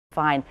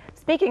Fine.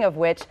 Speaking of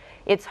which,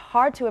 it's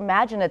hard to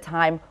imagine a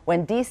time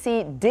when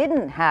DC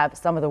didn't have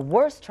some of the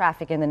worst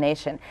traffic in the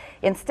nation.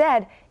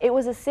 Instead, it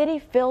was a city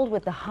filled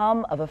with the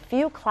hum of a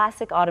few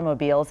classic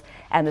automobiles,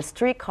 and the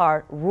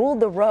streetcar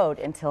ruled the road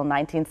until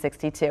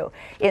 1962.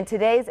 In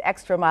today's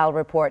Extra Mile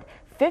report,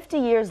 50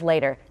 years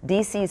later,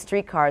 DC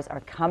streetcars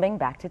are coming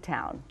back to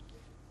town.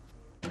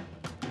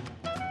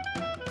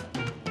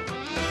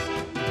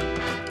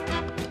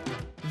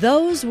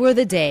 Those were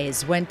the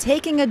days when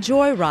taking a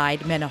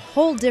joyride meant a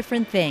whole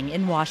different thing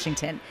in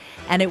Washington.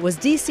 And it was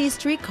DC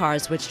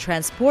streetcars which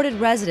transported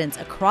residents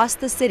across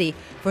the city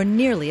for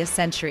nearly a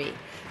century.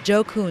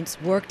 Joe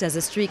Kuntz worked as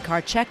a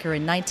streetcar checker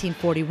in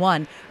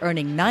 1941,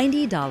 earning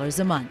 $90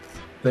 a month.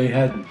 They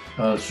had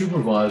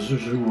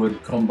supervisors who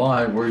would come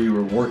by where you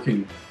were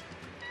working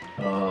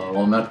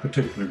on that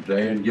particular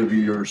day and give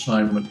you your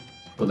assignment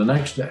for the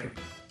next day.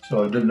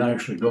 So I didn't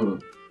actually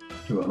go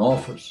to an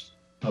office.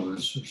 I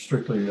was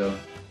strictly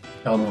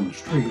out on the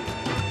street.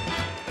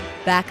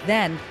 Back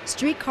then,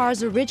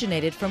 streetcars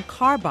originated from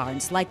car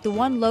barns like the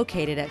one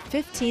located at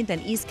 15th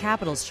and East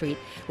Capitol Street,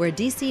 where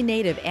DC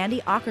native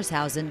Andy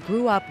Ockershausen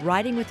grew up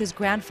riding with his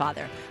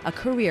grandfather, a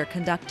career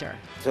conductor.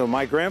 So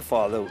my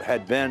grandfather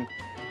had been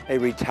a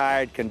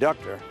retired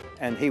conductor,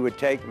 and he would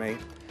take me,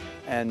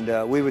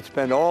 and we would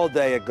spend all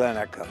day at Glen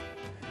Echo.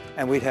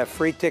 And we'd have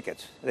free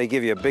tickets. They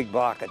give you a big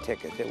block of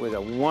tickets. It was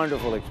a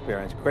wonderful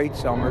experience, great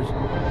summers.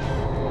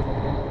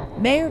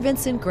 Mayor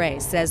Vincent Gray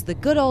says the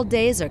good old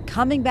days are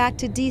coming back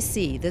to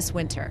D.C. this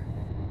winter.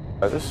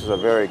 This is a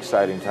very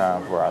exciting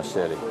time for our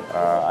city.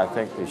 I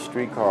think the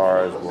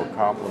streetcars will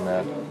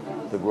complement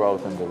the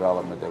growth and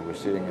development that we're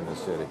seeing in the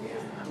city.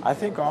 I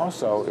think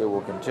also it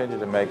will continue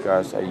to make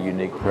us a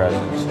unique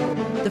presence.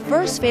 The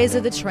first phase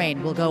of the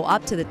train will go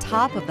up to the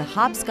top of the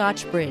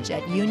Hopscotch Bridge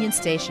at Union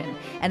Station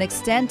and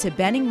extend to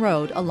Benning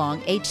Road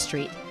along H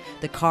Street.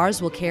 The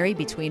cars will carry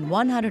between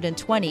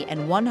 120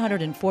 and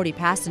 140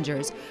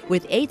 passengers,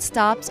 with 8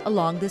 stops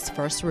along this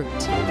first route.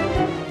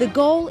 The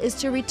goal is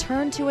to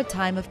return to a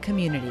time of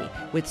community,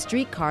 with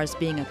streetcars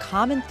being a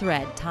common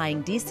thread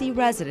tying DC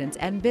residents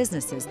and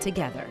businesses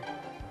together.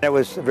 It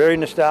was very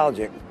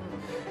nostalgic,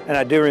 and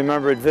I do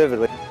remember it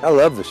vividly. I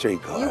love the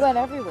streetcar. You went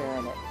everywhere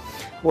in it.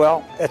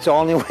 Well, it's the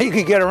only way you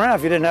could get around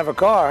if you didn't have a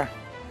car.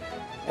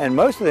 And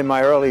mostly in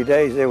my early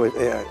days, there was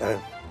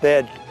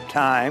bad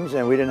times,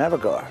 and we didn't have a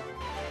car.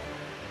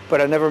 But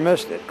I never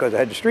missed it because I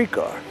had the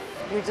streetcar.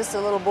 You were just a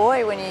little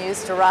boy when you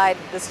used to ride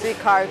the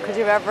streetcar. Could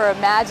you have ever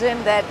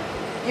imagined that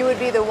you would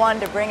be the one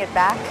to bring it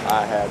back?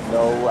 I had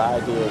no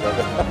idea.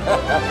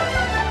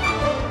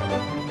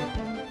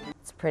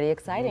 It's pretty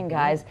exciting,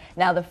 guys.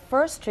 Now, the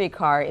first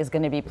streetcar is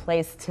going to be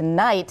placed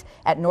tonight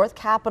at North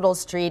Capitol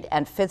Street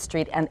and 5th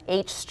Street and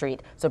H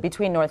Street. So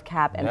between North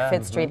Cap and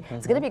 5th Street.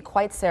 It's going to be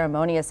quite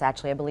ceremonious,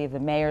 actually. I believe the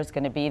mayor's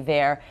going to be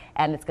there,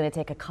 and it's going to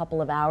take a couple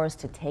of hours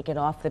to take it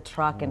off the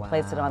truck and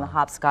place it on the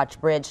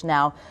Hopscotch Bridge.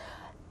 Now,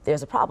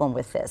 there's a problem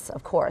with this,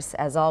 of course,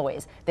 as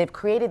always. They've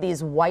created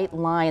these white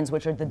lines,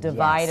 which are the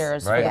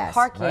dividers for the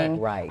parking,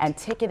 and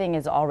ticketing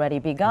has already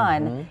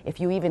begun.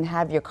 If you even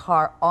have your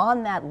car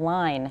on that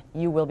line,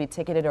 you will be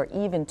ticketed or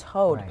even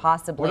towed,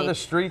 possibly. What are the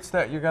streets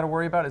that you got to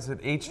worry about? Is it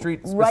H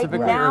Street specifically?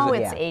 Right now, or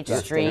is it it's H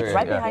Street,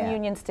 right behind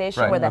Union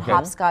Station, where the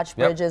Hopscotch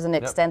Bridge is and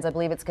extends. I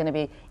believe it's going to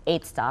be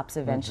 8 stops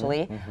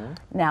eventually.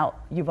 Now,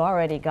 you've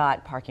already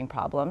got parking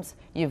problems.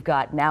 You've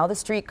got now the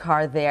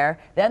streetcar there,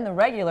 then the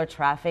regular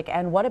traffic,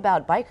 and what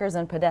about bikers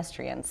and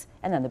pedestrians,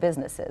 and then the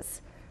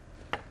businesses?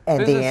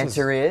 And the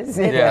answer is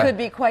it could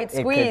be quite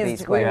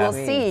squeezed. We will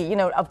see. You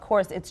know, of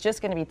course, it's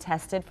just going to be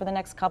tested for the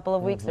next couple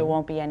of weeks. There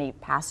won't be any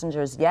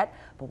passengers yet,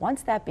 but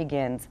once that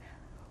begins,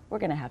 we're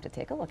going to have to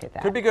take a look at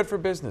that. Could be good for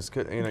business. It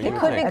could be good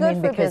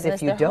for because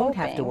business. if you don't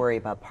have to worry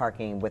about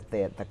parking with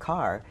the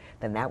car,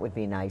 then that would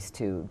be nice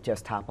to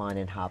just hop on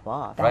and hop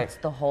off. That's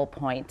the whole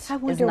point. I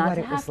wonder not what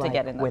to it have was to like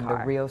get in the when car.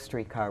 the real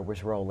streetcar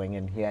was rolling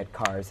and you had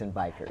cars and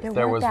bikers.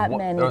 There weren't that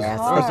many cars.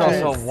 There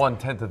was also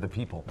 1/10 of the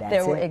people.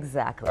 There were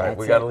exactly. All right,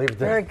 we got to leave it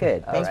there. Very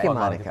good. Thank you,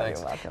 Monica.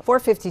 You're welcome.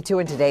 4:52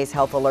 in today's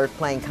Health Alert.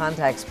 Playing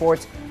contact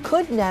sports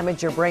could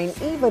damage your brain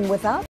even without